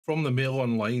From the Mail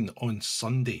Online on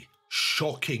Sunday.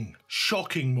 Shocking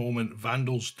moment.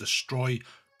 Vandals destroy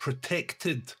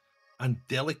protected and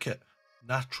delicate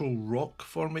natural rock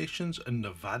formations in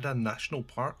Nevada National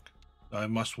Park. Now, I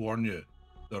must warn you,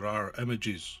 there are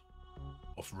images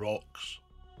of rocks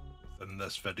within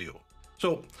this video.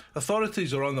 So,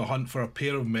 authorities are on the hunt for a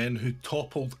pair of men who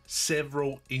toppled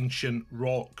several ancient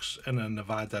rocks in a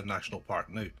Nevada National Park.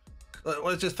 Now,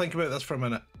 let's just think about this for a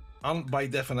minute. Aren't by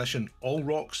definition all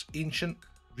rocks ancient?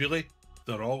 Really?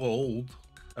 They're all old,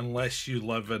 unless you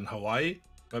live in Hawaii,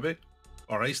 maybe,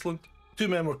 or Iceland. Two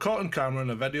men were caught on camera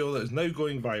in a video that is now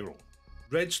going viral.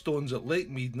 Red stones at Lake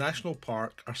Mead National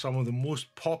Park are some of the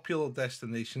most popular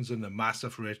destinations in the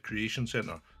massive recreation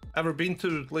centre. Ever been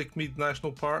to Lake Mead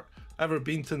National Park? Ever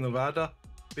been to Nevada?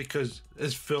 Because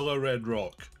it's full of red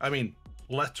rock. I mean,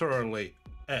 literally,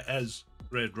 it is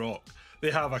red rock.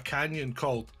 They have a canyon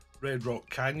called Red Rock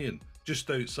Canyon just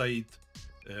outside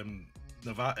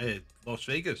Nevada, Las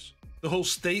Vegas. The whole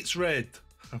state's red.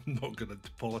 I'm not going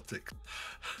into politics.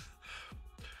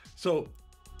 So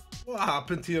what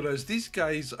happened here is these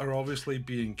guys are obviously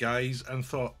being guys and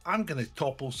thought, I'm going to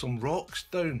topple some rocks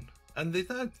down. And they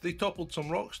did. They toppled some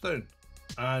rocks down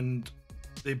and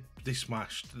they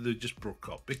smashed. They just broke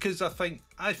up. Because I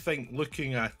think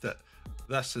looking at it,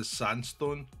 this is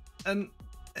sandstone and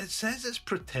it says it's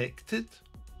protected.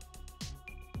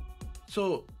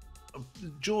 So,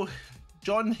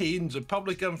 John Haynes, a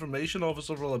public information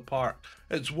officer for the park,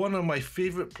 it's one of my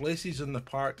favourite places in the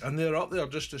park, and they're up there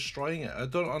just destroying it. I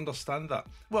don't understand that.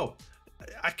 Well,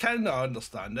 I kind of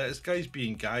understand it. It's guys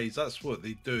being guys. That's what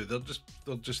they do. They're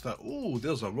just like, oh,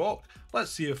 there's a rock.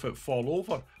 Let's see if it fall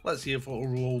over. Let's see if it'll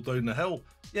roll down the hill.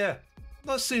 Yeah, I'm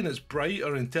not saying it's bright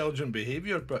or intelligent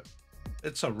behaviour, but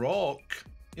it's a rock.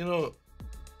 You know,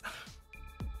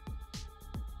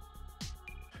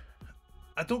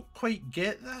 I don't quite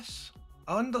get this.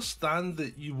 I understand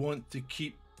that you want to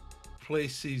keep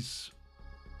places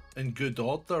in good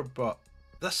order, but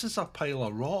this is a pile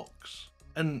of rocks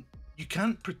and you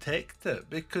can't protect it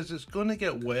because it's going to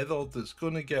get weathered, it's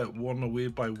going to get worn away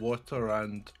by water,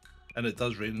 and it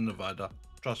does rain in Nevada.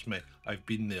 Trust me, I've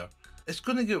been there. It's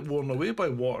going to get worn away by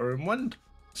water and wind.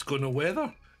 It's going to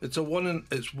weather. It's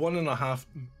 1.5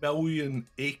 million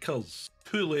acres,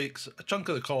 2 lakes, a chunk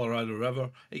of the Colorado River.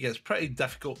 It gets pretty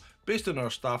difficult based on our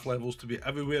staff levels to be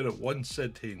everywhere at once,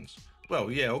 said Haynes.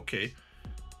 Well, yeah, okay.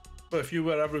 But if you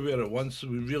were everywhere at once,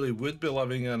 we really would be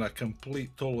living in a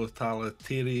complete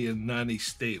totalitarian nanny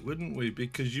state, wouldn't we?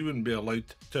 Because you wouldn't be allowed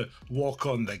to walk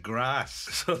on the grass.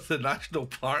 So the National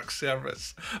Park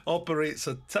Service operates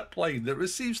a tip line that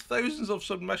receives thousands of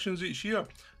submissions each year.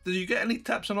 Do you get any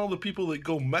tips on all the people that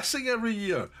go missing every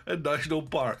year in national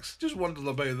parks? Just wondered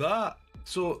about that.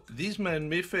 So these men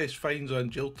may face fines and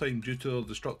jail time due to their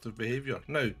destructive behaviour.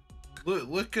 Now,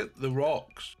 look at the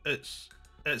rocks. It's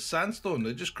sandstone.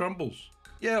 It just crumbles.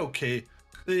 Yeah, okay.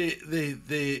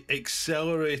 They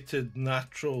accelerated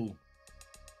natural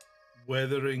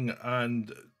weathering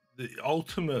and the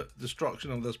ultimate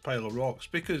destruction of this pile of rocks,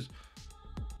 because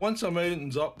once a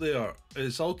mountain's up there,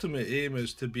 its ultimate aim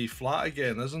is to be flat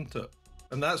again, isn't it?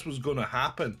 And that's what's going to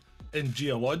happen in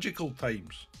geological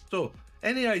times. So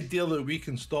any idea that we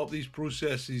can stop these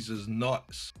processes is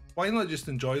nuts. Why not just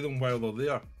enjoy them while they're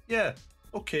there? Yeah,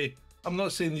 okay. I'm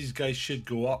not saying these guys should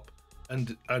go up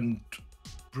and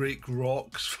break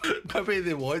rocks. Maybe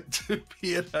they want to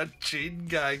be in a chain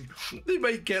gang. They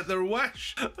might get their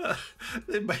wish.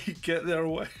 They might get their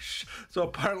wish. So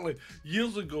apparently,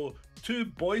 years ago, 2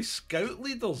 Boy Scout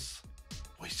leaders,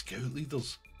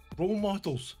 role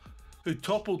models, who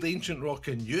toppled ancient rock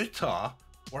in Utah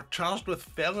were charged with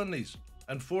felonies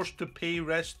and forced to pay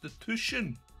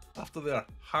restitution after their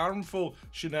harmful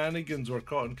shenanigans were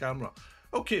caught on camera.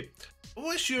 Okay,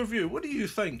 what's your view? What do you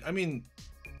think? I mean,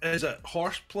 is it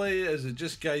horseplay? Is it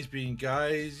just guys being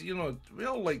guys? You know, we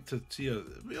all like to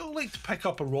pick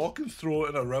up a rock and throw it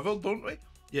in a river, don't we?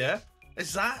 Yeah.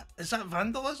 Is that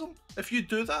vandalism? If you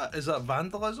do that, is that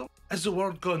vandalism? Has the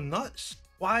world gone nuts?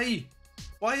 Why?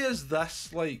 Why is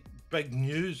this like big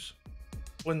news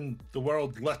when the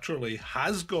world literally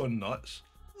has gone nuts?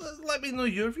 Let me know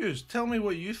your views. Tell me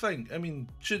what you think. I mean,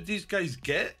 should these guys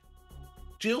get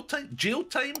jail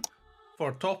time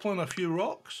for toppling a few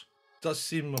rocks? Does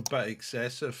seem a bit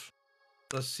excessive.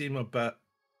 Does seem a bit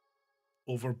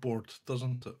overboard,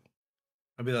 doesn't it?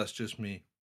 Maybe that's just me.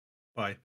 Bye.